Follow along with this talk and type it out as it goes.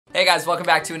Hey guys, welcome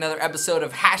back to another episode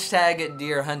of Hashtag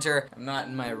Deer Hunter. I'm not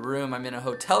in my room, I'm in a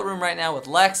hotel room right now with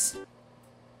Lex.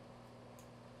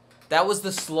 That was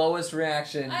the slowest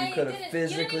reaction you could have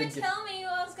physically. You didn't even tell me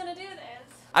I was gonna do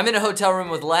this. I'm in a hotel room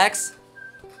with Lex.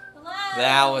 Hello.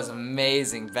 That was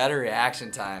amazing. Better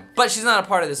reaction time. But she's not a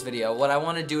part of this video. What I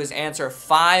want to do is answer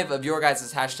 5 of your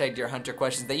guys' Hashtag Deer Hunter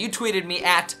questions that you tweeted me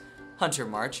at Hunter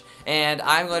March, and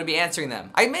I'm going to be answering them.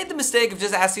 I made the mistake of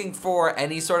just asking for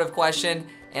any sort of question,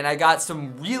 and I got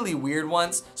some really weird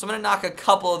ones, so I'm going to knock a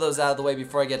couple of those out of the way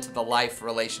before I get to the life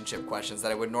relationship questions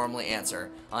that I would normally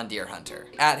answer on Deer Hunter.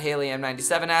 At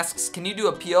HaleyM97 asks, can you do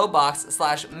a P.O. box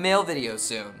 / mail video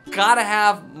soon? Gotta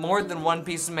have more than one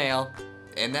piece of mail,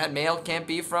 and that mail can't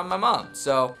be from my mom.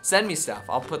 So send me stuff.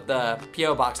 I'll put the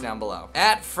P.O. box down below.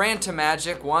 At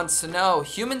Frantomagic wants to know,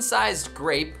 human-sized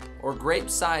grape or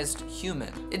grape-sized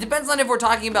human? It depends on if we're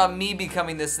talking about me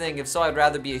becoming this thing. If so, I'd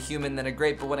rather be a human than a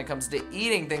grape, but when it comes to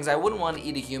eating things, I wouldn't want to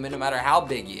eat a human no matter how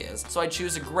big he is. So I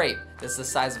choose a grape that's the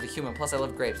size of a human. Plus, I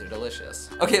love grapes, they're delicious.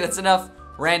 Okay, that's enough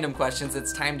random questions.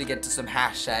 It's time to get to some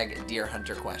Hashtag Deer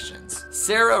Hunter questions.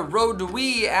 Sarah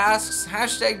Rodewee asks,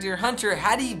 Hashtag Deer Hunter,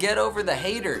 how do you get over the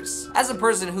haters? As a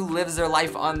person who lives their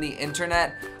life on the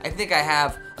internet, I think I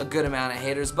have a good amount of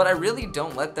haters, but I really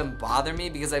don't let them bother me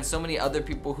because I have so many other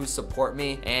people who support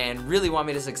me and really want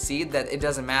me to succeed that it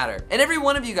doesn't matter. And every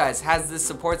one of you guys has this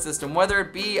support system, whether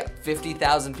it be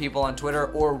 50,000 people on Twitter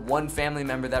or one family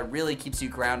member that really keeps you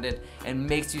grounded and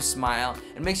makes you smile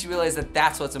and makes you realize that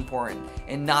that's what's important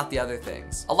and not the other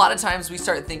things. A lot of times we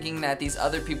start thinking that these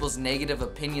other people's negative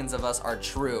opinions of us are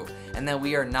true and that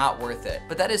we are not worth it.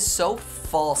 But that is so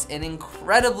false and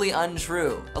incredibly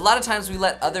untrue. A lot of times we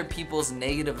let other people's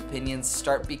negative opinions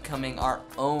start becoming our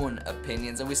own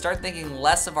opinions, and we start thinking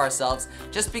less of ourselves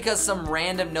just because some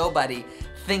random nobody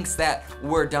thinks that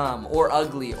we're dumb or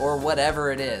ugly or whatever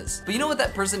it is. But you know what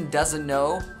that person doesn't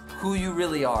know? Who you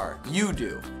really are. You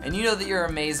do. And you know that you're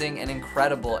amazing and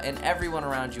incredible, and everyone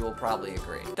around you will probably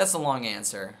agree. That's a long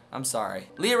answer. I'm sorry.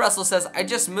 Leah Russell says, I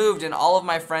just moved and all of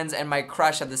my friends and my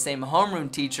crush have the same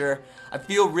homeroom teacher. I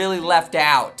feel really left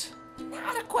out.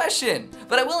 Not a question,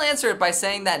 but I will answer it by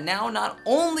saying that now not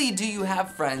only do you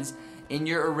have friends in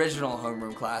your original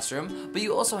homeroom classroom, but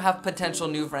you also have potential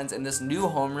new friends in this new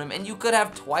homeroom, and you could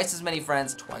have twice as many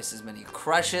friends, twice as many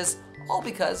crushes, all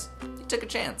because you took a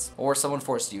chance. Or someone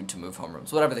forced you to move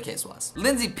homerooms, whatever the case was.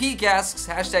 Lindsay Peak asks,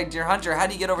 Hashtag Deer Hunter, how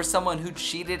do you get over someone who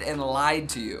cheated and lied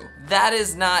to you? That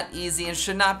is not easy and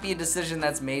should not be a decision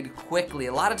that's made quickly.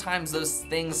 A lot of times those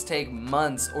things take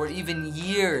months or even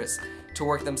years to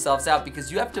work themselves out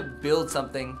because you have to build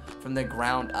something from the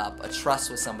ground up, a trust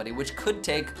with somebody, which could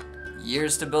take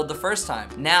years to build the first time.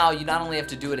 Now you not only have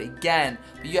to do it again,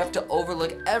 but you have to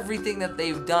overlook everything that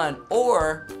they've done,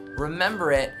 or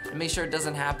remember it and make sure it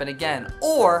doesn't happen again,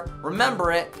 or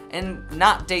remember it and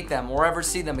not date them or ever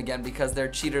see them again because they're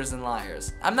cheaters and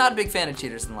liars. I'm not a big fan of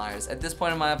cheaters and liars. At this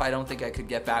point in my life, I don't think I could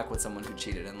get back with someone who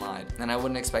cheated and lied, and I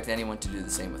wouldn't expect anyone to do the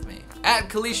same with me. At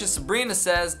Kalisha Sabrina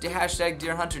says, Hashtag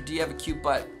Deer Hunter, do you have a cute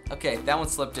butt? Okay, that one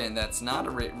slipped in. That's not a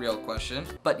real question,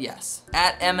 but yes.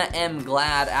 At Emma M.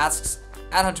 Glad asks,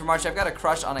 at Hunter March, I've got a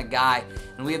crush on a guy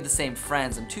and we have the same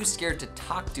friends. I'm too scared to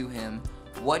talk to him.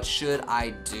 What should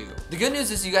I do? The good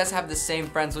news is you guys have the same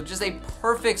friends, which is a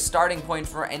perfect starting point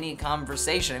for any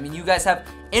conversation. I mean, you guys have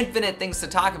infinite things to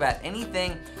talk about.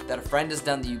 Anything that a friend has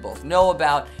done that you both know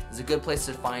about is a good place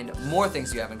to find more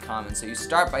things you have in common. So you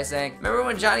start by saying, remember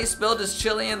when Johnny spilled his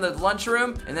chili in the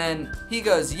lunchroom? And then he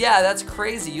goes, yeah, that's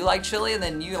crazy. You like chili? And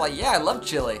then you're like, yeah, I love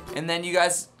chili. And then you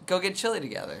guys go get chili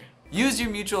together. Use your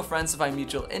mutual friends to find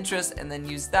mutual interests, and then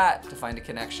use that to find a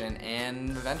connection and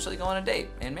eventually go on a date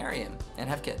and marry him and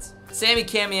have kids. Sammy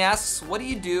Cami asks, what do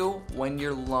you do when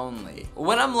you're lonely?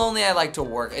 When I'm lonely, I like to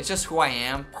work. It's just who I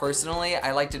am. Personally,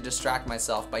 I like to distract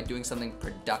myself by doing something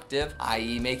productive,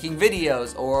 i.e. making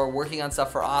videos or working on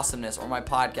stuff for Awesomeness or my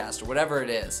podcast or whatever it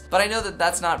is. But I know that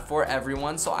that's not for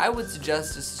everyone, so I would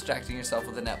suggest just distracting yourself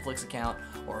with a Netflix account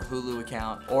or a Hulu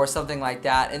account or something like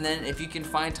that. And then if you can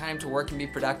find time to work and be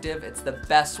productive, it's the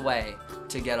best way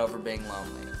to get over being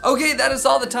lonely. Okay, that is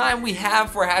all the time we have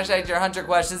for Hashtag Deer Hunter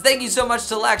questions. Thank you so much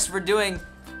to Lex for doing...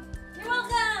 You're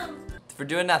welcome! For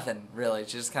doing nothing, really.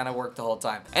 She just kind of worked the whole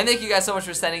time. And thank you guys so much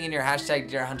for sending in your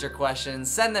Hashtag Deer Hunter questions.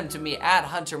 Send them to me at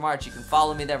Hunter March. You can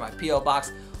follow me there. My P.O.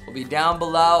 box will be down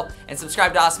below. And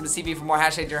subscribe to AwesomenessTV for more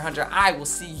Hashtag Deer Hunter. I will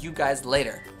see you guys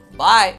later. Bye!